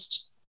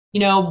experienced, you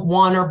know,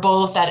 one or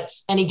both at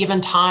any given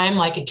time.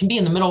 Like it can be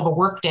in the middle of a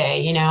work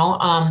day, you know?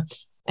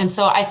 And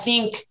so I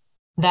think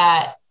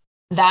that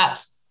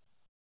that's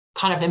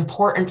kind of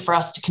important for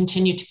us to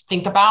continue to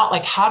think about,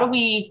 like, how do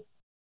we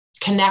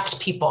connect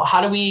people?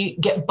 How do we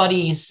get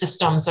buddies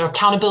systems or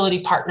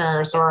accountability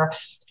partners or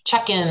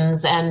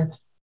check-ins? And,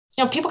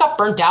 you know, people got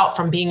burnt out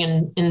from being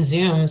in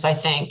Zooms, I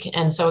think.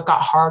 And so it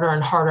got harder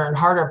and harder and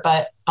harder,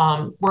 but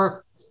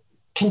we're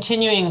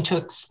continuing to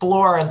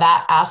explore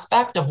that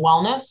aspect of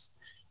wellness,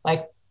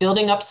 like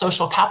building up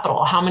social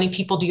capital. How many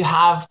people do you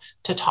have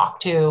to talk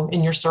to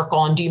in your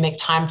circle? And do you make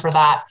time for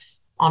that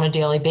on a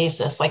daily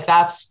basis? Like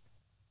that's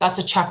a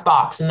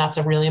checkbox, and that's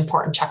a really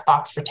important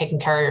checkbox for taking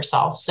care of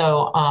yourself.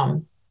 So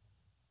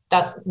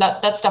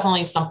that's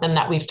definitely something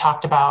that we've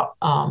talked about.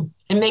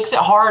 It makes it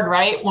hard,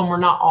 right, when we're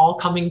not all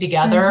coming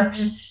together.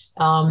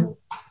 Mm-hmm.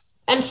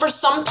 And for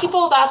some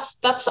people,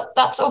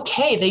 that's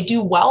okay. They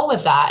do well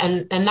with that.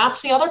 And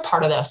that's the other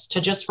part of this,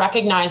 to just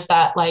recognize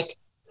that, like,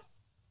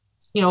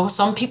 you know,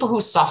 some people who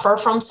suffer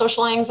from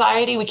social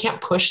anxiety, we can't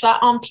push that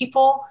on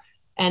people.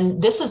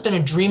 And this has been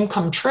a dream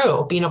come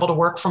true, being able to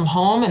work from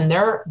home, and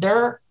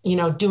they're, you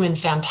know, doing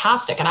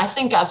fantastic. And I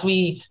think as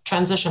we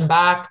transition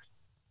back,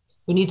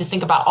 we need to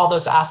think about all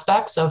those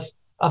aspects of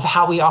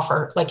how we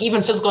offer, like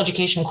even physical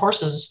education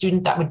courses. A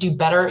student that would do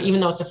better, even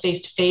though it's a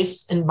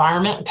face-to-face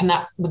environment, can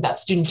that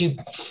student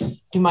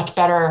do much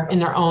better in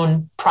their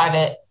own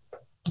private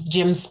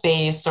gym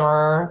space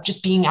or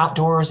just being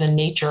outdoors in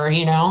nature,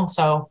 you know?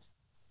 So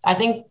I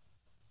think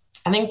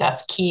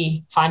that's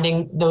key,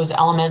 finding those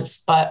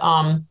elements. But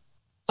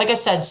like I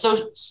said,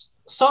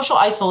 social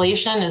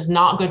isolation is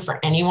not good for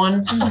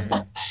anyone.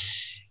 Mm-hmm.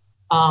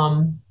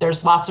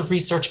 There's lots of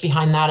research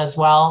behind that as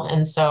well.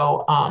 And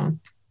so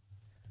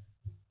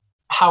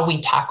how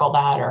we tackle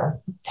that or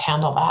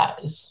handle that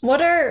is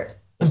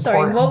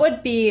important. What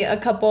would be a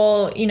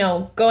couple, you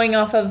know, going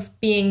off of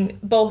being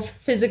both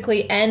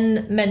physically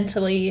and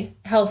mentally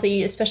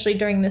healthy, especially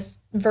during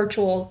this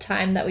virtual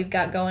time that we've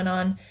got going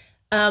on?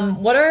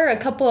 What are a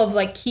couple of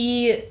like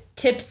key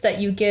tips that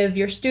you give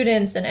your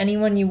students and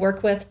anyone you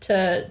work with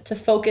to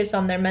focus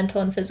on their mental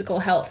and physical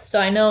health?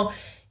 So I know,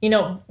 you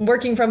know,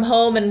 working from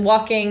home and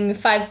walking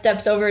 5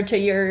 steps over to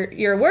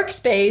your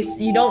workspace,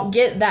 you don't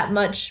get that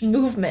much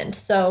movement.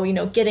 So, you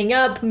know, getting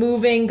up,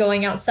 moving,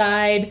 going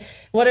outside.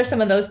 What are some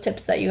of those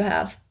tips that you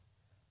have?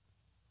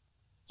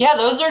 Yeah,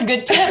 those are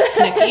good tips,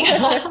 Nikki.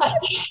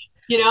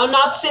 You know,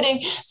 not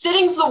sitting.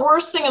 Sitting's the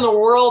worst thing in the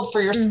world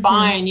for your mm-hmm.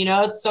 spine. You know,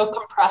 it's so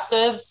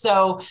compressive.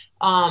 So,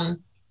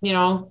 you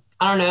know,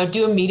 I don't know,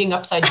 do a meeting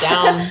upside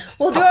down.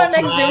 We'll do our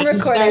next Zoom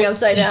recording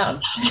upside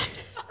down.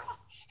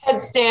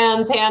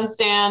 Headstands,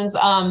 handstands.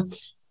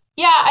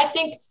 Yeah, I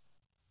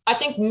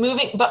think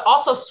moving, but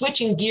also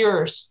switching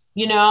gears,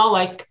 you know,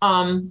 like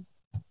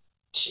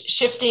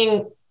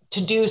shifting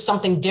to do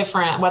something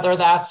different, whether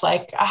that's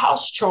like a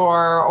house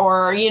chore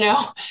or, you know,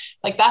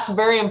 like that's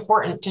very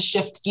important to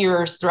shift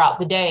gears throughout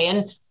the day.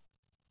 And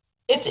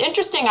it's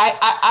interesting.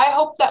 I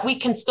hope that we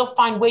can still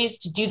find ways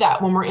to do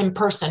that when we're in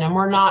person and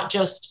we're not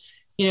just,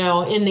 you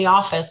know, in the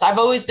office. I've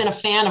always been a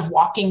fan of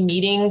walking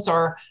meetings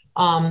or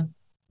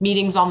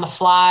meetings on the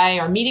fly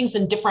or meetings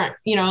in different,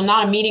 you know,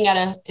 not a meeting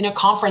in a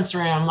conference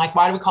room. Like,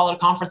 why do we call it a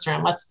conference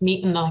room? Let's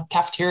meet in the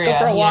cafeteria,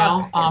 you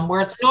know,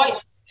 where it's noise.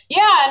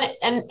 Yeah.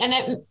 And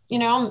it, you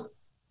know,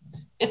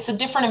 it's a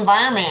different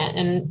environment.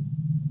 And,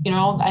 you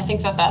know, I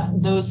think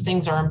that those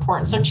things are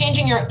important. So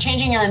changing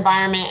your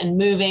environment and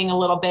moving a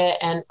little bit,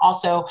 and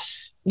also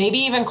maybe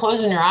even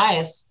closing your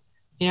eyes,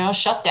 you know,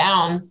 shut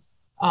down.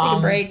 Take a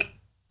break.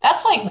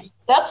 That's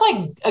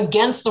like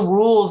against the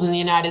rules in the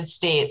United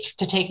States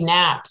to take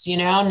naps. You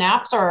know,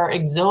 naps are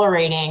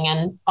exhilarating.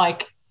 And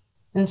like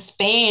in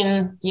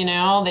Spain, you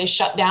know, they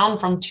shut down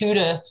from 2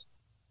 to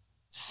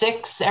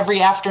 6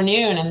 every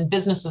afternoon and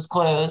businesses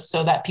close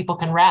so that people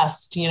can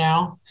rest, you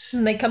know.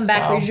 And they come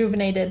back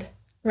rejuvenated,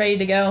 ready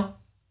to go.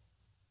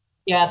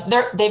 Yeah,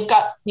 they've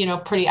got, you know,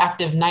 pretty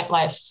active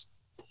nightlifes,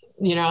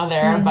 you know,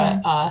 there, mm-hmm.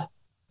 but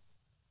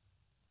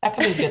that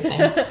could be a good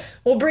thing.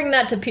 We'll bring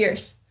that to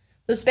Pierce,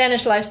 the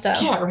Spanish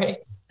lifestyle. Yeah, right.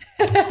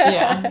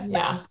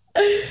 Yeah.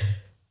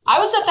 I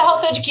was at the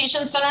Health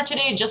Education Center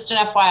today, just an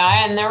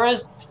FYI, and there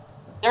was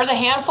a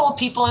handful of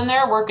people in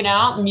there working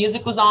out, and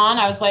music was on.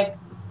 I was like,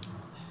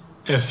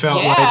 it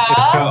felt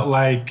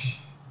like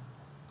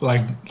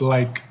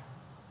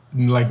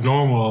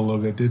normal a little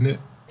bit, didn't it?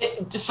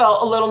 It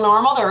felt a little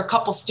normal. There were a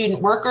couple student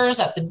workers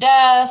at the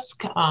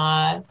desk.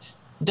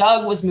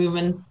 Doug was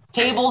moving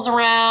tables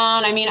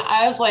around. I mean,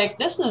 I was like,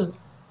 did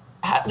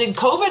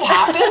COVID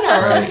happen?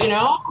 Or, right. You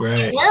know,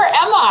 right. Where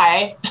am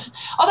I?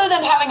 other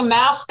than having a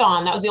mask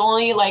on. That was the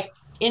only like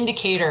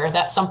indicator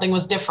that something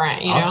was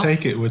different. I'll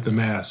take it with the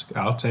mask.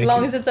 I'll take it. As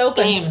long as it's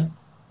open. Same.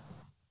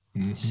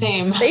 Mm-hmm.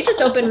 Same. They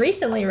just opened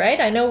recently, right?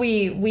 I know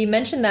we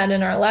mentioned that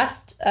in our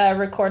last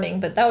recording,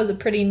 but that was a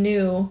pretty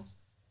new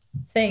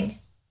thing.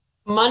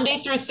 Monday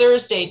through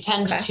Thursday,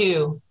 10 to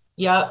 2.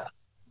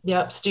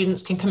 Yep.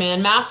 Students can come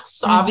in.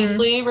 Masks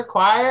obviously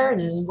required,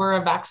 and we're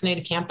a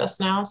vaccinated campus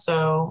now.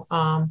 So,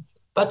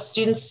 but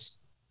students,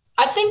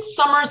 I think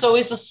summer is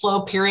always a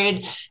slow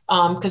period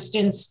because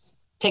students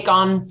take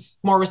on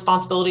more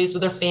responsibilities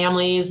with their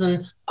families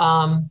and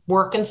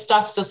work and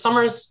stuff. So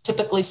summer is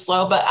typically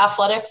slow, but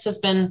athletics has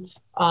been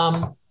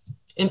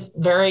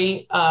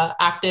very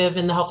active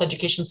in the health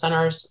education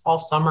centers all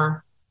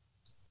summer.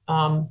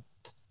 Couple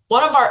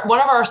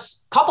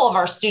of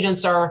our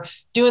students are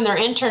doing their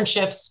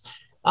internships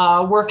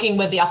working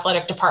with the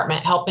athletic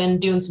department, helping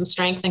doing some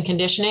strength and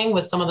conditioning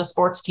with some of the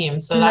sports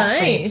teams. So that's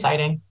pretty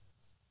exciting.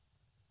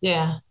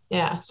 Yeah.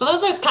 So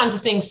those are the kinds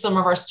of things some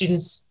of our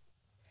students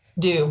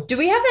do. Do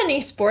we have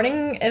any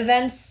sporting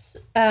events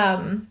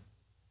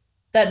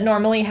that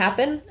normally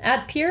happen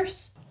at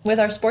Pierce with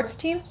our sports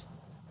teams?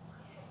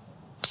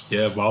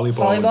 Yeah,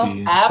 volleyball would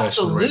be in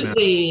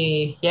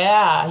absolutely session right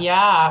now.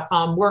 Yeah.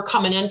 We're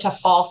coming into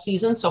fall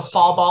season, so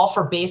fall ball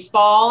for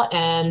baseball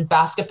and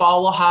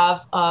basketball will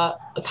have a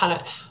kind of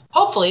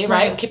hopefully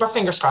right. Keep our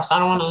fingers crossed. I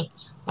don't want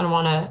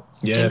to.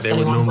 Yeah, they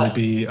would normally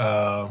be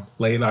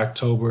late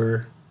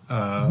October,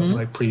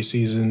 like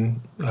preseason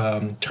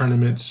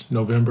tournaments,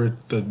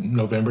 the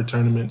November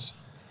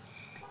tournaments.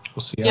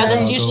 We'll see. Yeah,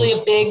 there's usually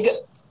a big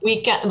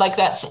weekend like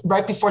that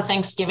right before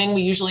Thanksgiving.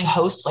 We usually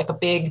host like a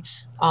big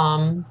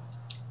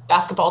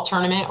basketball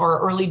tournament or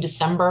early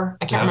December.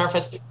 I can't remember if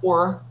it's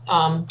before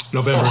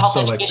November,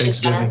 so like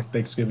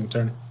Thanksgiving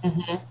tournament.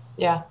 Mm-hmm.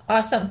 Yeah.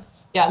 Awesome.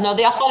 Yeah, no,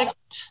 the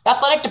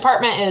athletic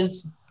department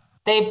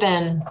they've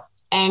been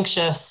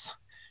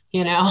anxious,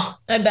 I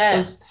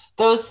bet.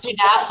 Those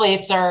student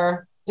athletes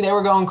they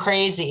were going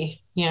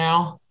crazy,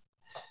 not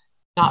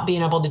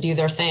being able to do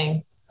their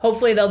thing.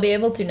 Hopefully they'll be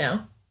able to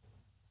now.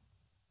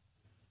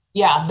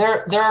 Yeah,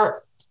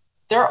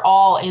 they're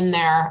all in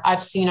there.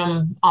 I've seen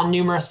them on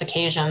numerous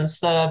occasions.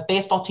 The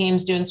baseball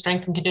team's doing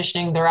strength and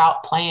conditioning. They're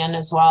out playing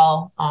as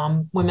well.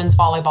 Women's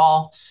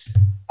volleyball,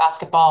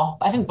 basketball.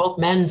 I think both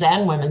men's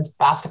and women's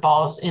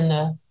basketball is in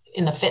the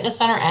fitness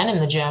center and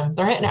in the gym.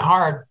 They're hitting it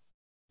hard.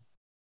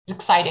 It's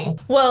exciting.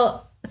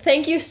 Well,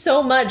 thank you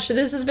so much.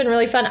 This has been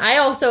really fun. I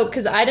also,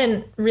 because I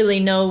didn't really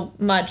know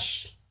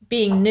much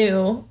being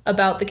new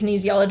about the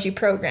kinesiology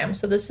program.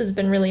 So this has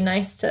been really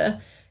nice to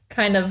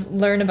kind of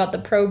learn about the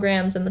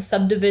programs and the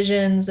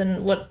subdivisions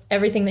and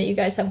everything that you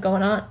guys have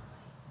going on.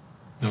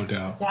 No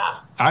doubt. Yeah.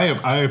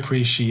 I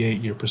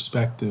appreciate your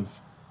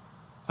perspective,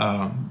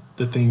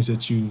 the things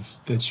that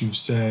you've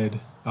said,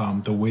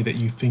 the way that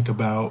you think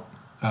about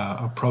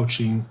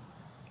approaching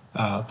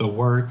the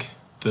work,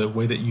 the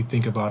way that you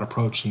think about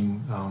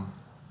approaching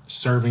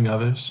serving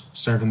others,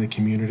 serving the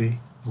community.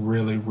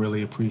 Really,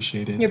 really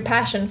appreciate it. Your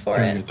passion for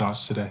it. Your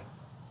thoughts today.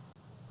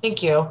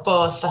 Thank you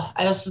both.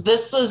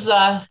 This was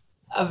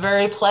a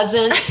very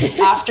pleasant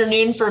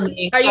afternoon for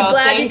me. Are you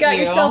glad you got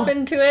yourself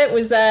into it?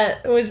 Was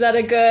that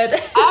a good?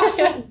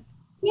 Absolutely.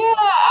 Yeah,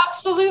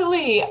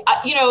 absolutely.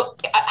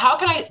 How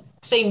can I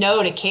say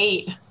no to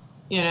Kate?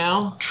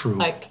 True.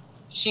 Like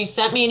she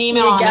sent me an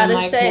email. You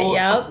gotta say,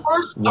 Of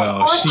course,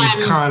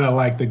 she's kind of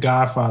like the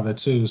Godfather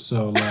too.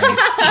 So like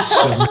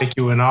she'll make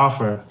you an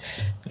offer.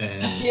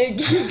 And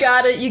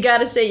you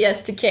gotta say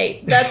yes to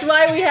Kate. That's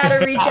why we had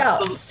her reach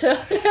out. So.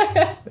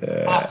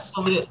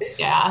 Absolutely,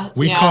 yeah.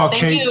 We call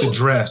Kate the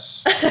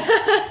dress.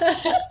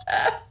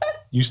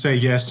 You say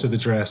yes to the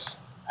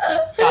dress.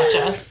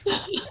 Gotcha.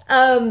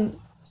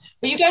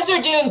 But you guys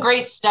are doing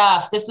great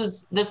stuff. This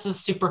is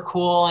super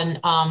cool, and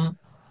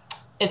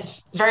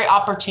it's very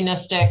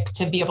opportunistic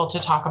to be able to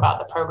talk about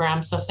the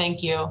program. So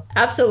thank you.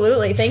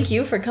 Absolutely, thank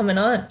you for coming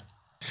on.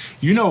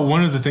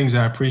 One of the things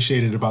I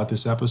appreciated about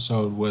this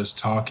episode was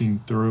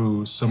talking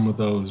through some of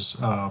those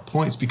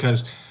points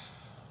because,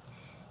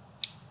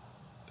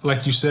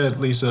 like you said,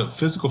 Lisa,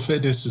 physical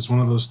fitness is one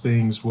of those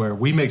things where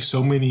we make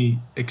so many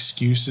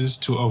excuses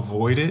to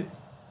avoid it.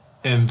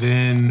 And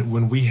then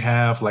when we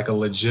have like a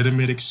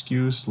legitimate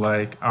excuse,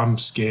 like I'm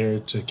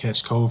scared to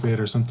catch COVID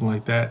or something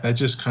like that, that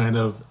just kind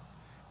of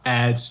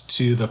adds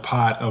to the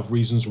pot of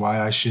reasons why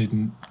I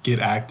shouldn't get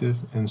active.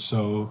 And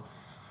so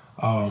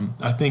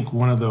I think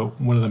one of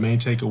the main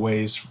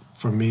takeaways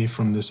for me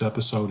from this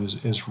episode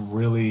is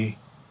really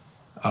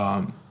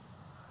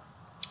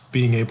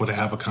being able to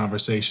have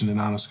an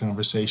honest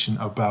conversation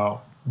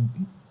about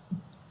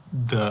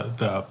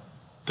the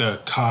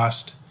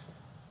cost,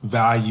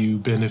 value,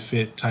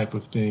 benefit type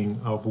of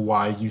thing of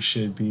why you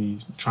should be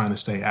trying to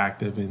stay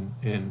active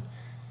and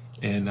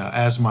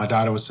as my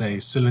daughter would say,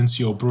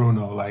 silencio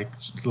Bruno, like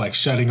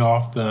shutting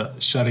off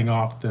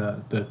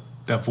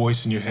that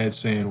voice in your head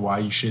saying why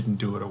you shouldn't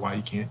do it or why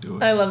you can't do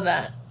it. I love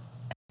that.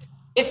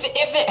 If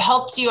it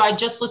helps you, I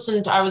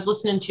was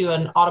listening to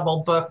an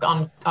Audible book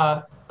on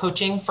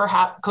coaching for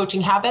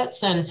coaching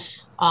habits, and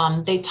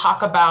they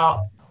talk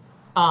about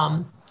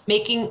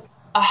making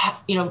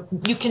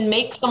you can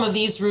make some of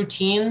these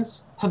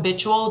routines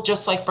habitual,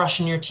 just like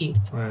brushing your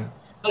teeth. Right.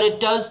 But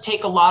it does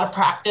take a lot of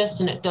practice,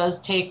 and it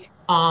does take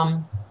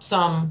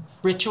some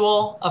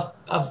ritual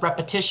of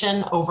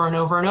repetition over and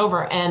over and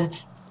over. And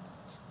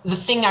the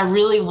thing I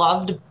really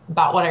loved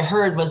about what I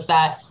heard was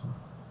that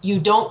you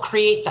don't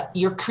create that.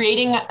 You're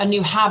creating a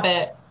new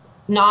habit,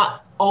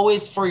 not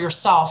always for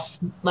yourself.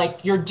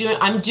 Like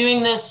I'm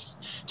doing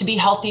this to be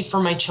healthy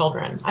for my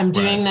children. I'm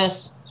doing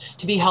this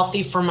to be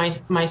healthy for my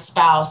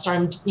spouse,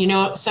 or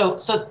so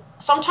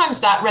sometimes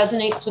that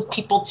resonates with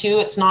people too.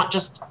 It's not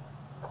just,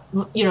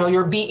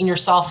 you're beating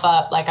yourself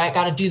up. Like, I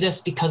got to do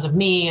this because of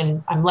me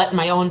and I'm letting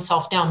my own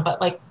self down.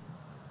 But like,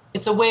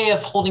 it's a way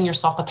of holding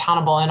yourself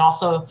accountable. And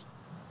also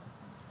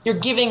you're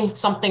giving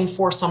something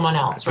for someone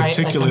else, right?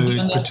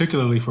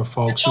 Particularly for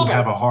folks who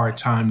have a hard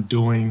time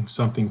doing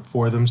something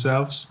for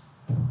themselves.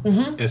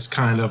 Mm-hmm. It's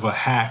kind of a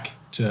hack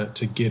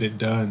to get it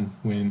done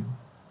when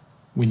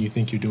you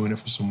think you're doing it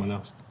for someone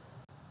else.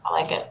 I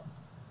like it.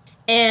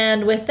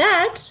 And with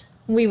that,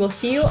 we will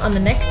see you on the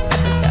next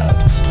episode.